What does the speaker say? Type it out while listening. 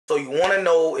So you want to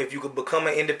know if you could become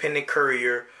an independent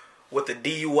courier with a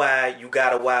DUI you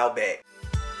got a while back.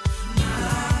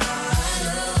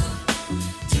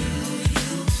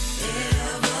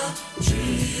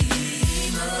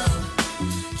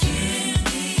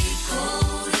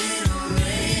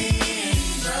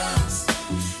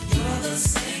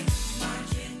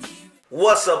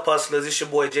 What's up, hustlers? It's your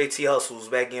boy JT Hustles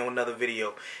back again with another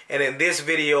video. And in this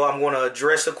video, I'm going to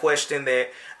address a question that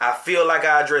I feel like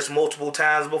I addressed multiple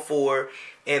times before.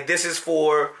 And this is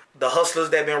for the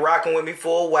hustlers that have been rocking with me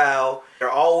for a while.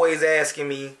 They're always asking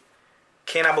me,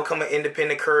 can I become an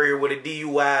independent courier with a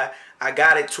DUI? I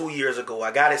got it 2 years ago.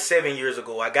 I got it 7 years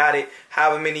ago. I got it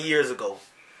however many years ago.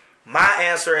 My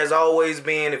answer has always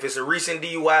been, if it's a recent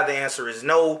DUI, the answer is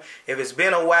no. If it's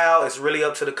been a while, it's really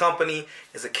up to the company.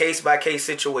 It's a case-by-case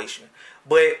situation.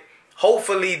 But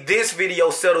hopefully this video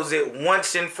settles it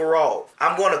once and for all.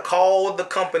 I'm going to call the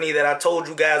company that I told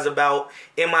you guys about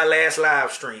in my last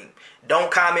live stream.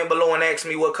 Don't comment below and ask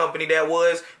me what company that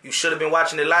was. You should have been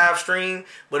watching the live stream.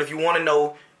 But if you want to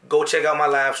know, go check out my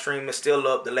live stream. It's still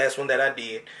up, the last one that I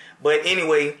did. But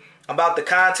anyway, I'm about to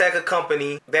contact a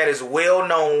company that is well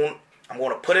known. I'm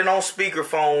going to put it on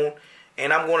speakerphone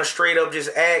and I'm going to straight up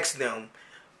just ask them.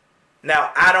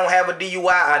 Now, I don't have a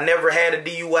DUI. I never had a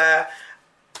DUI.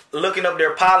 Looking up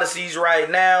their policies right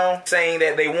now, saying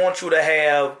that they want you to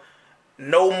have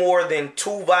no more than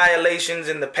 2 violations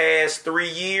in the past 3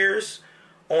 years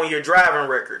on your driving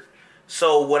record.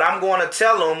 So what I'm going to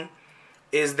tell them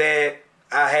is that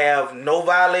I have no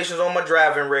violations on my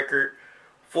driving record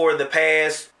for the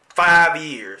past 5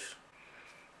 years.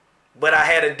 But I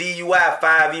had a DUI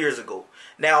 5 years ago.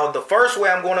 Now, the first way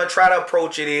I'm going to try to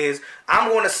approach it is I'm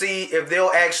going to see if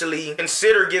they'll actually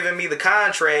consider giving me the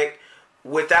contract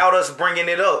without us bringing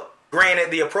it up. Granted,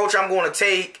 the approach I'm going to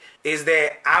take is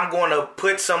that I'm going to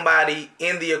put somebody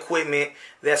in the equipment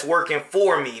that's working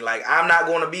for me. Like, I'm not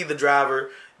going to be the driver.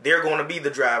 They're going to be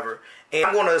the driver. And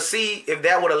I'm going to see if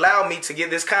that would allow me to get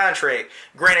this contract.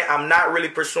 Granted, I'm not really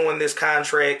pursuing this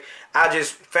contract. I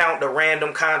just found a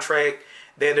random contract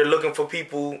that they're looking for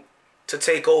people to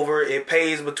take over. It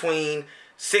pays between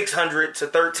 $600 to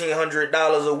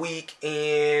 $1,300 a week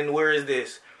in, where is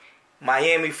this?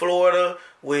 Miami, Florida,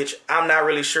 which I'm not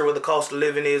really sure what the cost of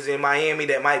living is in Miami.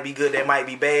 That might be good, that might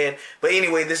be bad. But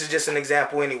anyway, this is just an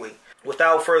example anyway.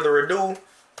 Without further ado,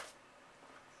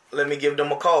 let me give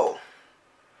them a call.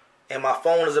 And my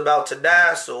phone is about to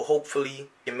die, so hopefully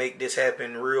I can make this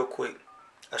happen real quick.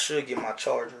 I should get my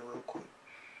charger real quick.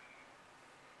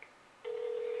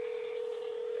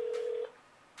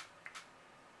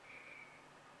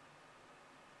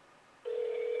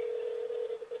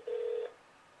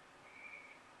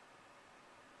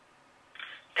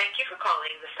 Thank you for calling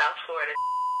the South Florida.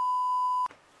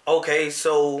 Okay,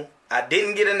 so I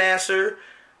didn't get an answer.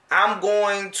 I'm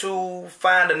going to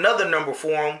find another number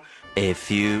for them. A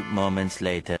few moments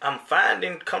later. I'm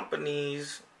finding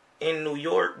companies in New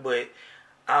York, but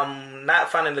I'm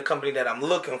not finding the company that I'm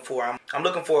looking for. I'm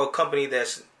looking for a company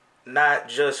that's not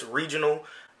just regional.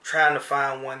 I'm trying to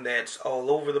find one that's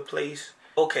all over the place.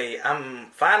 Okay,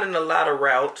 I'm finding a lot of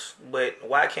routes, but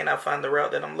why can't I find the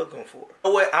route that I'm looking for? You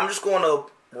know what? I'm just going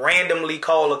to randomly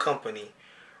call a company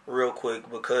real quick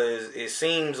because it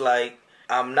seems like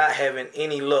I'm not having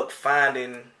any luck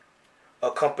finding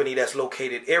a company that's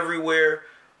located everywhere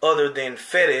other than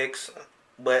FedEx.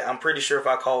 But I'm pretty sure if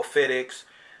I call FedEx,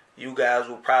 you guys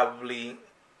will probably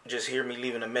just hear me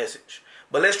leaving a message.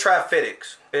 But let's try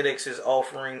FedEx. FedEx is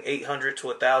offering $800 to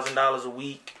 $1,000 a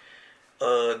week.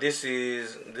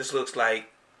 This looks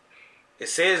like, it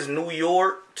says New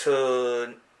York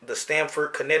to the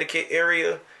Stamford, Connecticut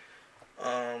area.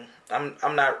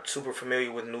 I'm not super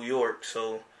familiar with New York,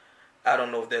 so I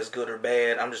don't know if that's good or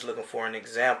bad. I'm just looking for an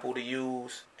example to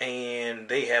use. And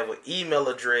they have an email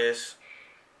address,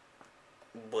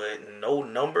 but no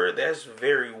number. That's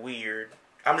very weird.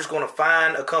 I'm just going to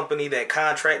find a company that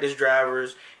contracts as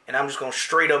drivers, and I'm just going to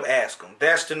straight up ask them.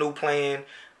 That's the new plan,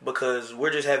 because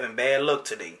we're just having bad luck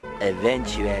today.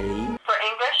 Eventually. For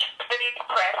English, please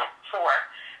press 4.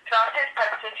 Gracias por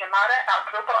su llamada al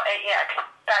grupo AX.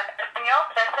 Para español,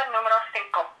 presa número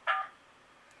 5.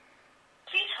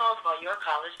 Please hold while your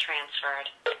call is transferred.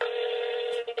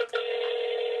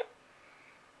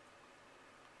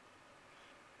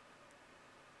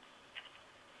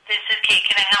 This is Kate.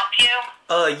 Can I help you?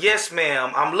 Yes,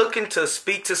 ma'am. I'm looking to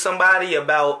speak to somebody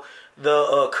about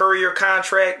the courier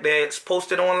contract that's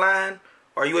posted online.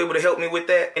 Are you able to help me with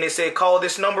that? And it said, call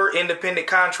this number, independent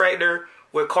contractor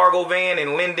with cargo van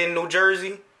in Linden, New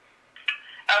Jersey.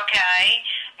 Okay.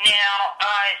 Now,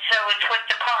 so it's with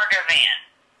the cargo van?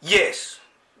 Yes.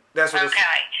 That's what okay.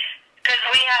 because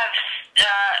we have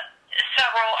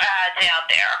several ads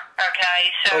out there. Okay,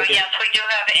 so yes, we do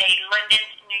have a Linden,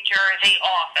 New Jersey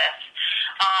office,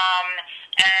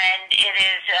 and it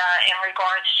is in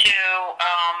regards to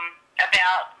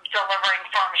about delivering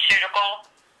pharmaceutical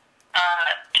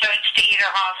totes to either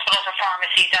hospitals or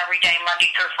pharmacies every day,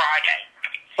 Monday through Friday.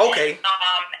 Okay.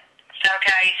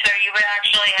 Okay, so you would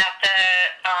actually have to,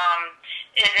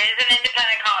 it is an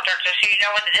independent contractor, so you know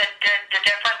what the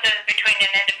difference is between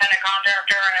an independent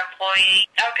contractor and an employee.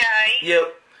 Okay? Yep.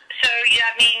 So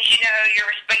that means, you know,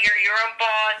 you're your own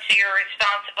boss, you're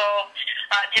responsible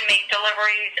to make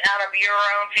deliveries out of your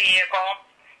own vehicle.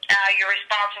 You're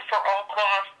responsible for all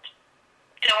costs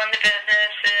doing the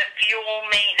business, fuel,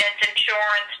 maintenance,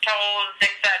 insurance, tolls,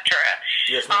 etc.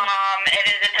 Yes, ma'am. It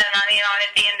is a 1099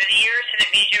 at the end of the year, so that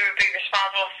means you would be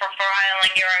responsible for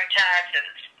filing your own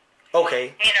taxes. Okay.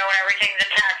 You know, and everything's a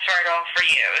tax write-off for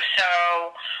you. So,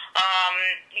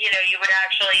 you know, you would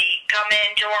actually come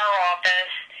into our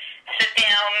office, sit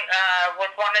down with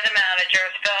one of the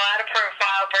managers, fill out a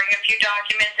profile, bring a few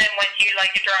documents in with you, like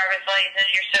your driver's license,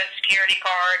 your social security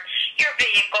card, your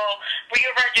vehicle,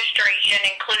 your registration,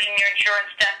 including your insurance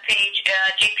debt page,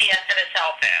 GPS, and a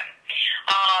cell phone.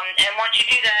 And once you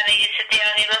do that, and you sit down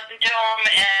and you listen to them,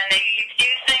 and if you do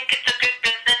think it's a good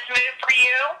business move for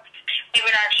you, we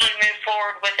would actually move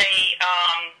forward with a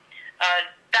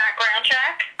background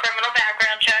check, criminal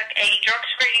background check, a drug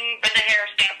screening with a hair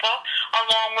sample,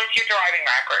 along with your driving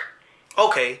record.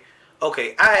 Okay.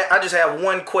 Okay. I just have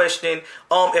one question.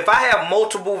 If I have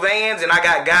multiple vans and I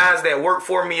got guys that work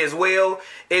for me as well,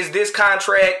 is this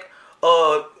contract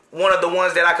one of the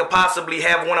ones that I could possibly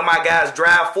have one of my guys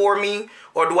drive for me,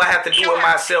 or do I have to do it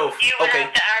myself? You would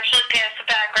have to actually pass the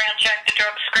background check, the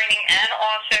drug screening, and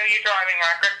also your driving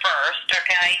record first,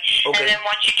 okay? And then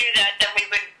once you do that, then we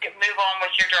would move on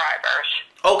with your drivers.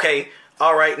 Okay.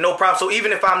 All right. No problem. So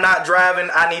even if I'm not driving,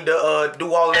 I need to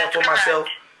do all of that for myself?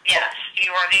 Yes,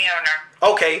 you are the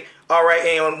owner. Okay. All right.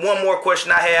 And one more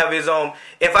question I have is,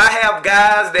 if I have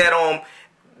guys that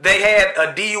they had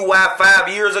a DUI 5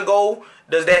 years ago,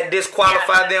 does that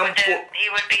disqualify them? He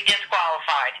would be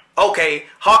disqualified. Okay.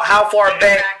 How far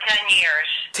back? 10 years.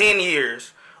 10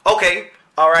 years. Okay.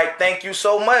 All right. Thank you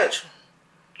so much.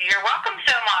 You're welcome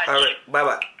so much. All right. Bye-bye.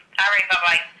 All right.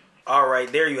 Bye-bye. All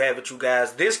right. There you have it, you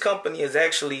guys. This company is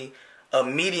actually a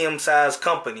medium-sized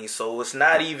company, so it's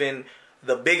not even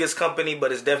the biggest company,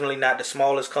 but it's definitely not the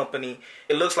smallest company.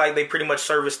 It looks like they pretty much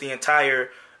service the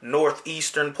entire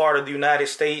northeastern part of the United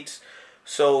States.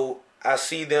 So I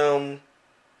see them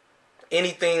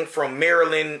anything from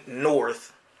Maryland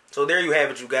north. So there you have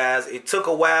it, you guys. It took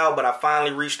a while, but I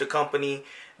finally reached a company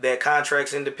that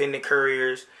contracts independent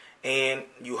couriers, and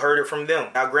you heard it from them.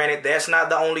 Now, granted, that's not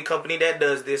the only company that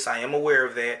does this. I am aware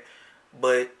of that.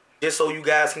 But just so you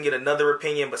guys can get another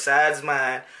opinion besides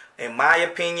mine, in my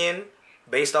opinion,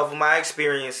 based off of my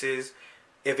experiences,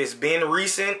 if it's been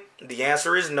recent, the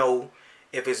answer is no.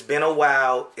 If it's been a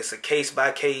while, it's a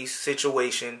case-by-case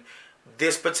situation.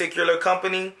 This particular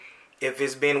company, if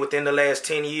it's been within the last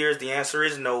 10 years, the answer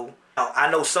is no. Now, I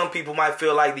know some people might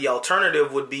feel like the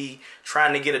alternative would be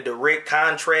trying to get a direct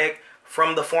contract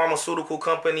from the pharmaceutical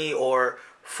company or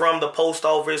from the post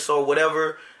office or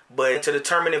whatever. But to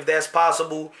determine if that's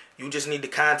possible, you just need to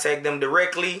contact them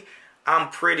directly. I'm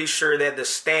pretty sure that the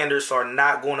standards are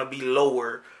not going to be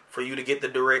lower for you to get the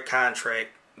direct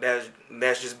contract.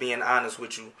 That's just being honest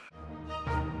with you.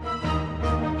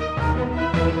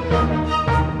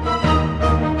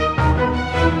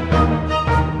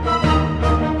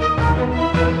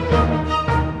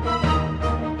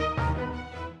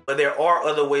 But there are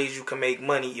other ways you can make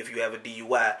money if you have a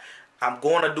DUI. I'm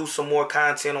going to do some more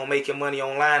content on making money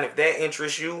online if that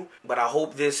interests you. But I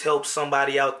hope this helps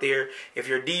somebody out there. If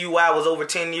your DUI was over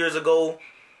 10 years ago,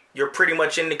 you're pretty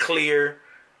much in the clear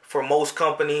for most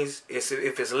companies.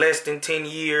 If it's less than 10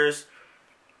 years,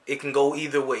 it can go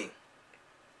either way.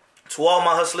 To all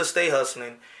my hustlers, stay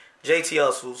hustling. JT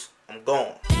Hustles, I'm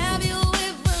gone. Have you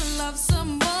ever loved someone?